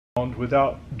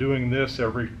without doing this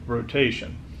every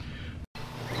rotation.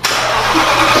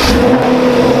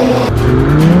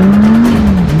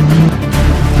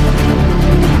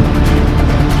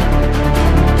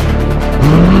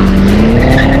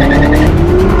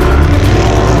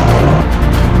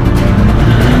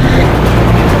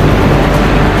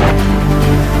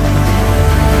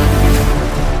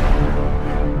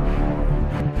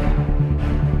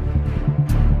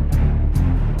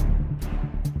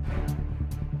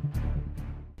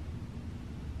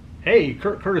 Hey,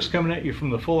 Curtis coming at you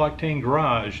from the Full Octane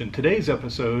Garage, and today's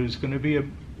episode is going to be a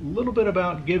little bit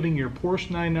about giving your Porsche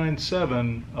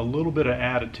 997 a little bit of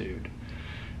attitude.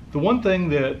 The one thing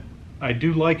that I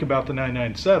do like about the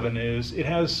 997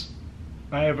 is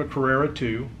I have a Carrera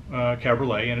 2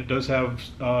 Cabriolet, and it does have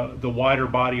the wider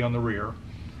body on the rear,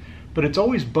 but it's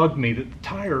always bugged me that the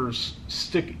tires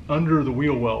stick under the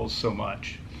wheel wells so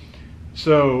much.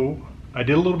 So I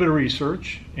did a little bit of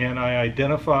research, and I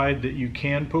identified that you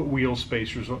can put wheel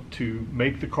spacers to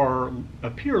make the car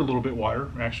appear a little bit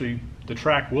wider. Actually, the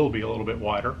track will be a little bit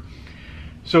wider.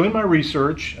 So in my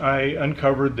research, I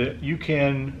uncovered that you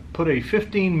can put a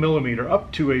 15 millimeter,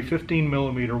 up to a 15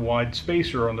 millimeter wide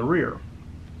spacer on the rear.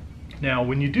 Now,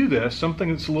 when you do this, something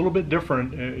that's a little bit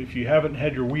different, if you haven't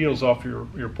had your wheels off your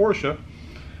Porsche,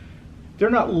 they're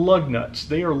not lug nuts,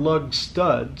 they are lug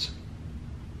studs.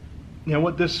 Now,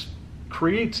 what this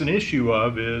creates an issue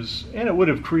of is, and it would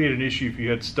have created an issue if you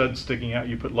had studs sticking out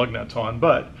you put lug nuts on,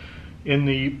 but in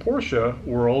the Porsche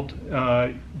world,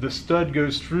 the stud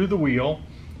goes through the wheel,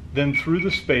 then through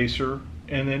the spacer,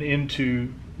 and then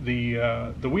into the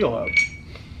wheel hub.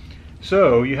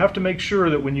 So you have to make sure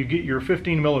that when you get your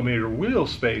 15 millimeter wheel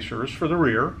spacers for the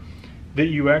rear, that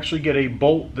you actually get a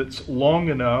bolt that's long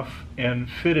enough and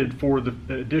fitted for the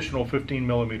additional 15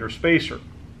 millimeter spacer.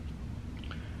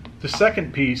 The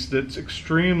second piece that's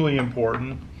extremely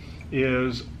important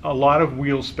is a lot of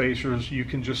wheel spacers you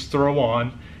can just throw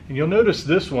on, and you'll notice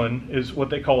this one is what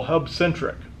they call hub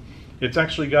centric. It's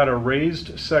actually got a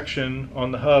raised section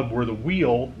on the hub where the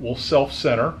wheel will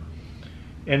self-center,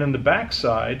 and in the back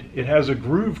side it has a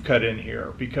groove cut in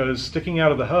here because sticking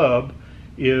out of the hub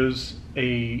is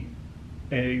a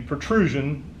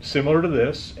protrusion similar to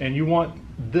this, and you want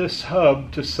this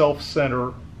hub to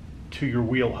self-center to your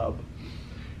wheel hub.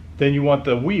 Then you want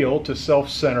the wheel to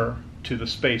self-center to the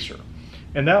spacer.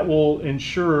 And that will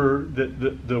ensure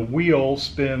that the wheel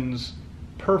spins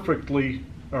perfectly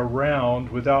around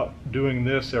without doing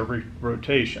this every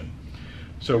rotation.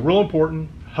 So real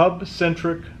important,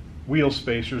 hub-centric wheel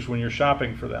spacers when you're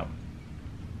shopping for them.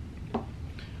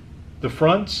 The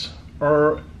fronts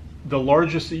are the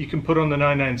largest that you can put on the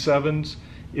 997s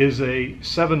is a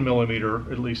 7 millimeter,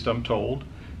 at least I'm told.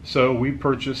 So we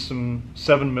purchased some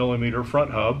 7 millimeter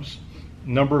front hubs.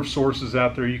 Number of sources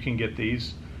out there you can get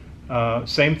these.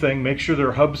 Same thing, make sure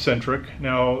they're hub centric.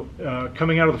 Now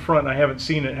coming out of the front, I haven't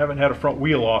seen it, haven't had a front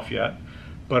wheel off yet,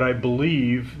 but I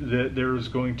believe that there's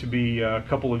going to be a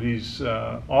couple of these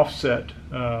offset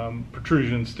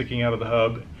protrusions sticking out of the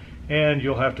hub, and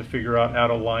you'll have to figure out how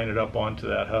to line it up onto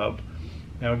that hub.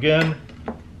 Now again,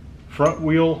 front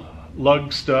wheel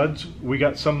lug studs, we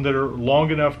got some that are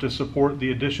long enough to support the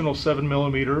additional 7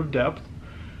 millimeter of depth,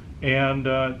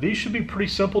 and these should be pretty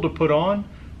simple to put on.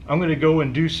 I'm going to go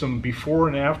and do some before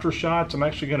and after shots. I'm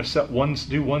actually going to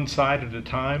do one side at a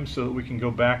time so that we can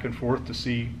go back and forth to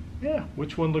see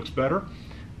which one looks better,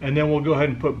 and then we'll go ahead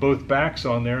and put both backs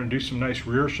on there and do some nice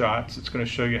rear shots. It's going to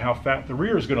show you how fat the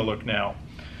rear is going to look now.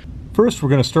 First, we're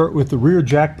going to start with the rear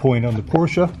jack point on the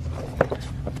Porsche.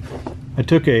 I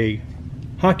took a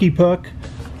hockey puck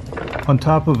on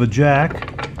top of a jack,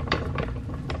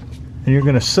 and you're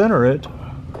going to center it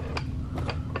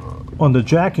on the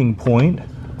jacking point.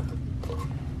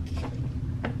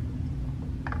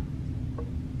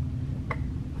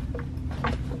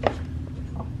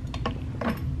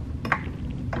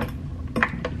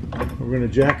 We're going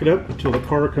to jack it up until the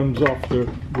car comes off the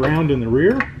ground in the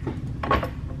rear.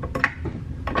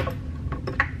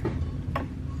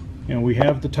 And we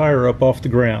have the tire up off the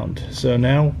ground. So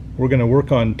now we're going to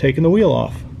work on taking the wheel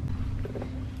off.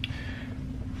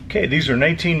 Okay, these are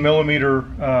 19 millimeter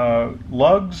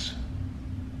lugs.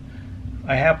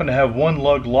 I happen to have one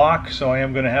lug lock, so I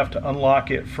am going to have to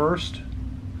unlock it first.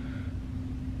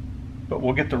 But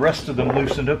we'll get the rest of them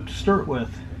loosened up to start with.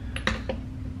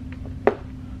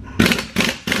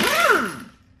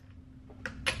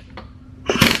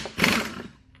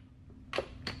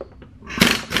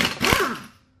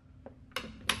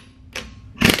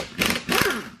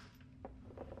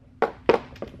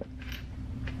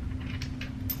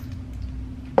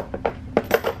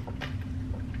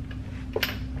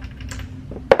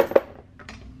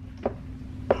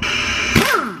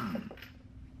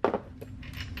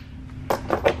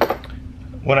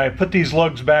 When I put these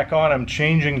lugs back on, I'm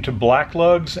changing to black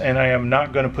lugs, and I am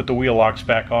not going to put the wheel locks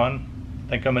back on. I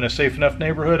think I'm in a safe enough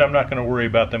neighborhood. I'm not going to worry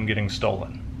about them getting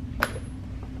stolen.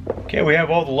 Okay, we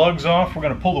have all the lugs off. We're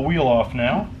going to pull the wheel off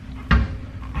now.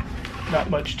 Not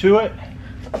much to it.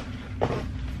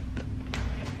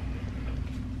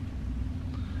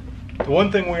 The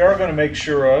one thing we are going to make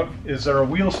sure of is that our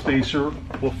wheel spacer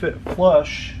will fit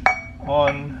flush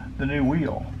on the new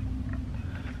wheel.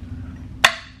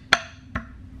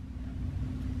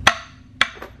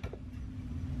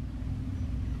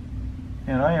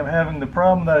 And I am having the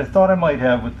problem that I thought I might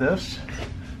have with this.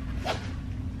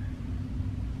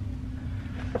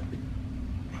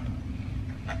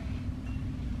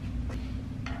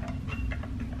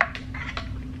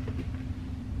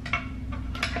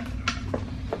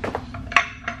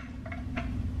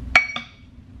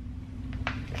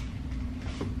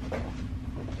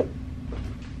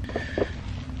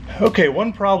 Okay,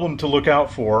 one problem to look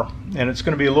out for, and it's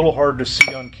going to be a little hard to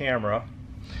see on camera,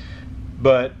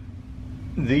 but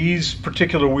these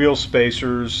particular wheel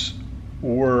spacers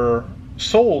were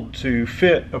sold to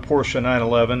fit a Porsche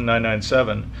 911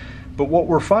 997, but what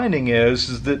we're finding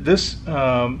is that this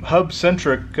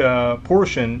hub-centric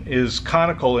portion is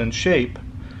conical in shape,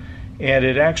 and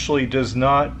it actually does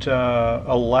not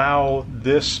allow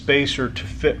this spacer to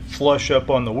fit flush up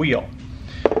on the wheel.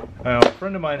 A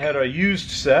friend of mine had a used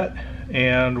set,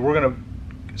 and we're going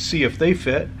to see if they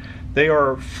fit. They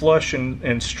are flush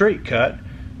and straight cut,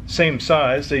 same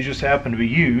size, they just happen to be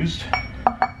used.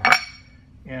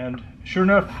 And sure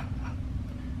enough,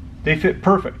 they fit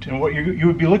perfect. And what you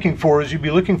would be looking for is you'd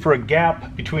be looking for a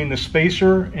gap between the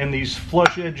spacer and these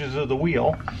flush edges of the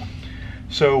wheel.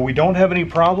 So we don't have any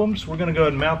problems. We're going to go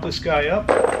ahead and mount this guy up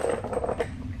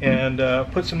and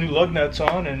put some new lug nuts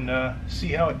on and see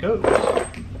how it goes.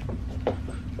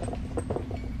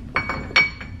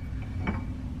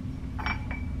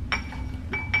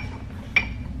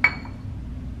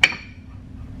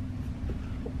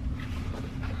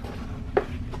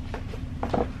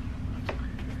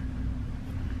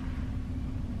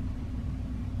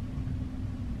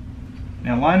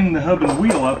 Now, lining the hub and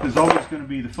wheel up is always going to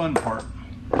be the fun part.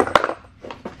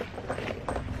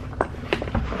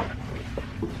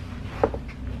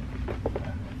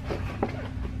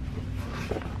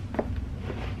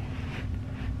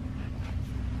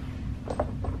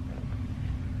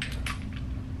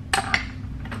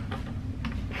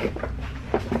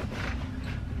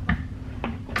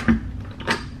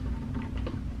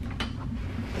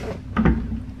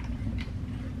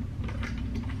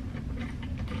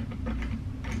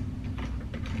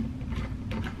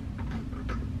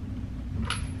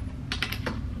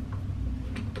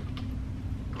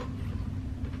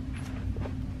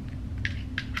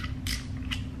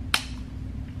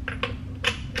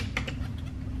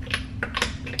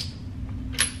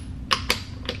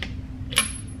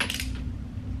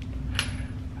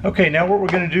 Okay, now what we're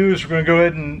going to do is we're going to go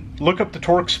ahead and look up the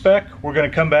torque spec. We're going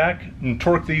to come back and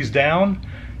torque these down,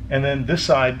 and then this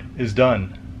side is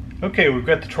done. Okay, we've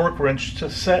got the torque wrench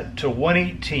set to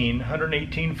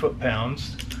 118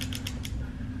 foot-pounds.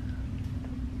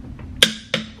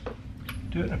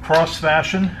 Do it in a cross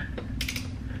fashion.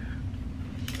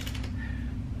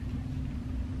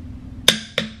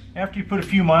 After you put a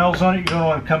few miles on it, you're going to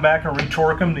want to come back and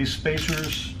retorque them. These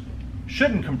spacers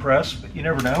shouldn't compress, but you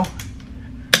never know.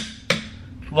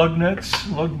 Lug nuts,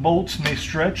 lug bolts may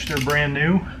stretch, they're brand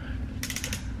new.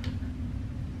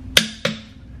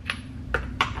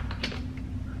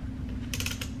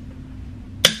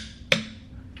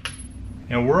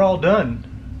 And we're all done.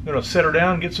 I'm going to set her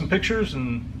down, get some pictures,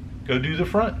 and go do the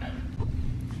front.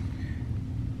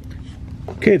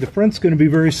 Okay, the front's going to be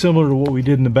very similar to what we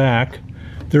did in the back.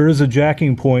 There is a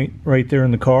jacking point right there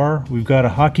in the car. We've got a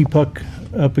hockey puck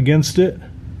up against it.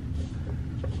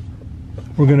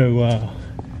 We're going to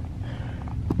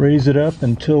raise it up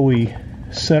until we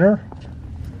center.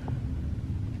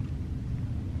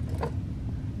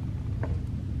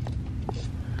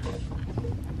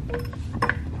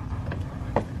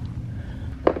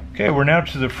 Okay, we're now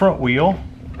to the front wheel.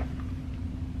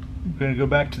 I'm going to go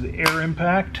back to the air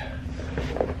impact.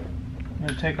 I'm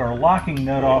going to take our locking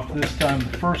nut off this time.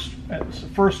 That's the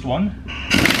first one.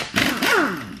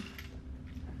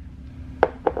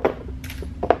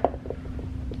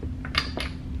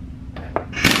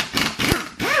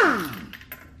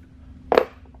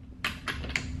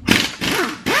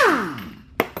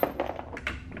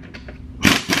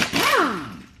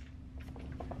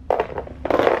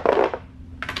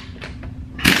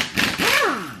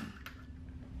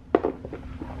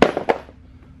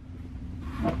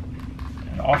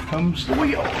 Off comes the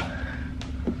wheel.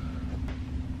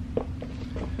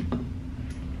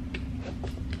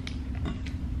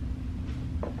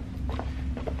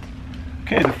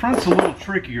 Okay, the front's a little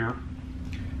trickier.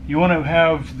 You want to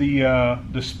have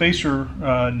the spacer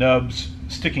nubs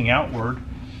sticking outward,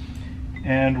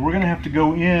 and we're going to have to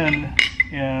go in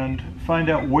and find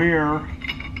out where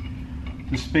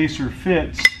the spacer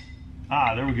fits.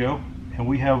 Ah, there we go. And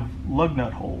we have lug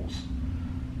nut holes.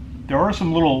 There are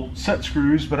some little set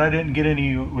screws, but I didn't get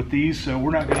any with these, so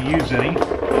we're not going to use any.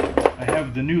 I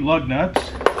have the new lug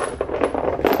nuts.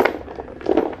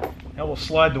 Now we'll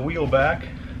slide the wheel back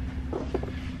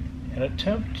and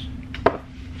attempt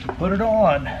to put it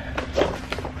on.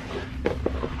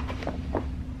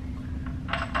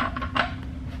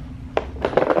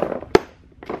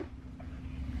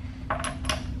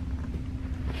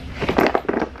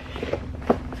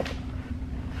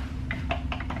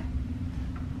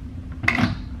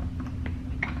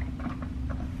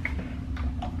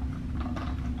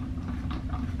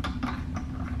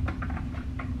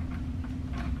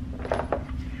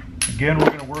 Again, we're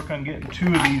going to work on getting 2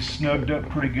 of these snugged up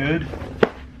pretty good.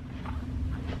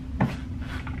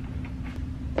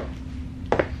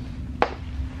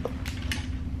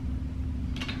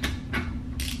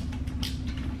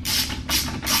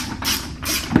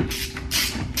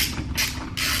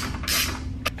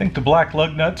 I think the black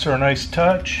lug nuts are a nice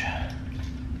touch.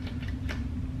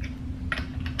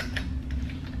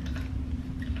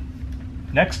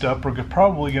 Next up, we're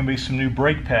probably going to be some new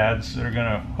brake pads that are going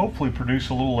to hopefully produce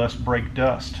a little less brake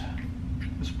dust.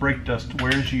 This brake dust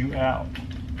wears you out.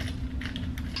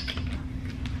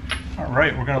 All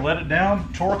right, we're going to let it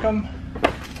down, torque them.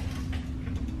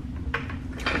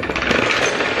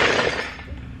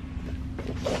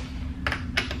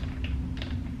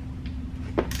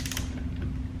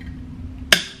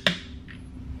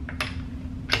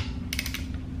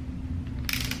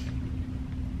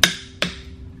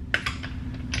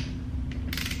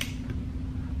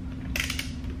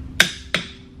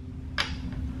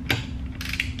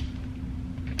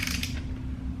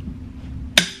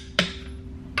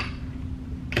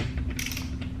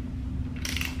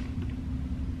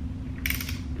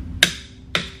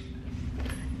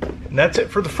 And that's it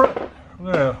for the front. I'm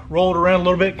going to roll it around a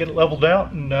little bit, get it leveled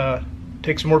out, and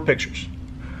take some more pictures.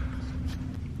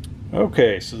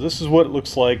 Okay, so this is what it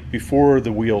looks like before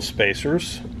the wheel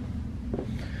spacers.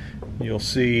 You'll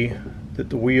see that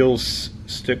the wheels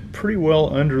stick pretty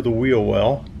well under the wheel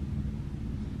well.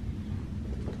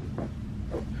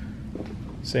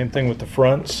 Same thing with the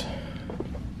fronts.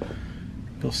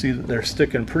 You'll see that they're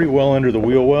sticking pretty well under the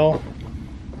wheel well.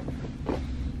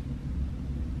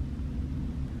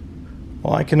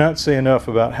 Well, I cannot say enough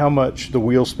about how much the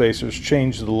wheel spacers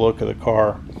change the look of the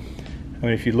car. I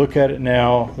mean, if you look at it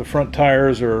now, the front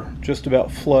tires are just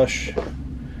about flush.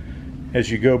 As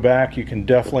you go back, you can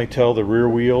definitely tell the rear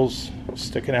wheels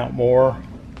sticking out more.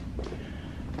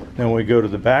 Then when we go to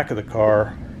the back of the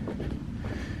car,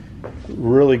 it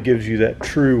really gives you that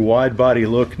true wide body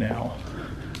look now.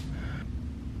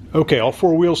 Okay, all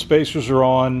 4 wheel spacers are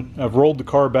on. I've rolled the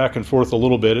car back and forth a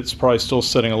little bit. It's probably still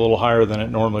sitting a little higher than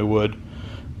it normally would.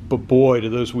 But boy, do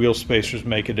those wheel spacers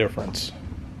make a difference.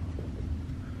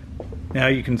 Now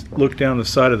you can look down the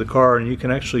side of the car and you can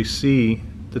actually see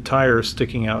the tires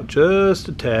sticking out just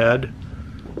a tad.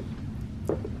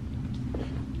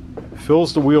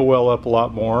 Fills the wheel well up a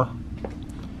lot more.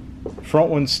 Front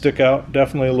ones stick out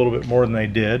definitely a little bit more than they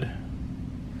did.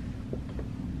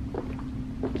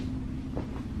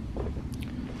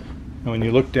 And when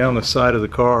you look down the side of the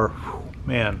car,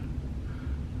 man,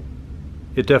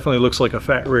 it definitely looks like a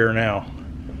fat rear now.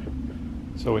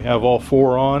 So we have all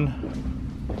 4 on.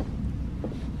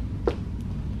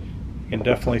 You can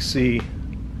definitely see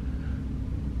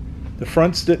the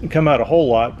fronts didn't come out a whole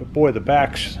lot, but boy, the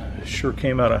backs sure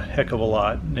came out a heck of a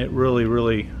lot, and it really,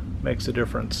 really makes a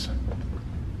difference.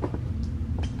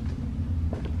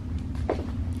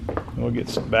 We'll get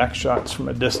some back shots from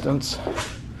a distance.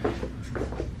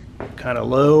 Kind of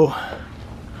low.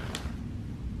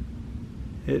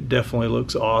 It definitely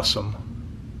looks awesome.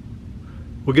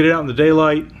 We'll get it out in the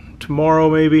daylight tomorrow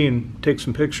maybe and take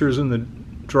some pictures in the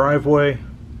driveway.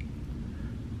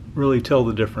 Really tell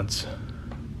the difference.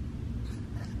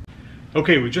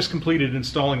 Okay, we just completed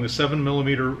installing the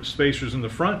 7mm spacers in the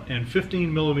front and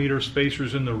 15mm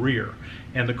spacers in the rear,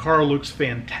 and the car looks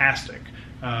fantastic.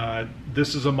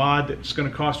 This is a mod that's going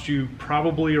to cost you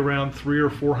probably around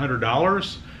 $300 or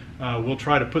 $400. We'll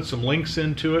try to put some links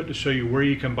into it to show you where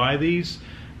you can buy these.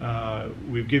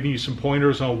 We've given you some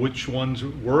pointers on which ones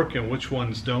work and which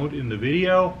ones don't in the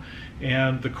video,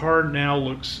 and the car now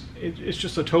looks, it's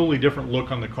just a totally different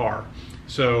look on the car.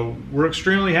 So we're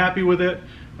extremely happy with it.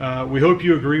 We hope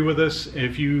you agree with us.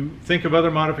 If you think of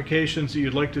other modifications that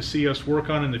you'd like to see us work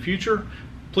on in the future,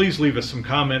 please leave us some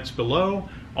comments below.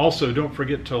 Also, don't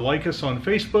forget to like us on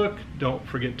Facebook. Don't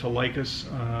forget to like us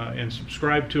and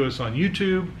subscribe to us on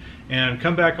YouTube. And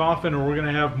come back often, and we're going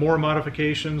to have more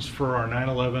modifications for our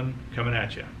 911 coming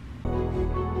at you.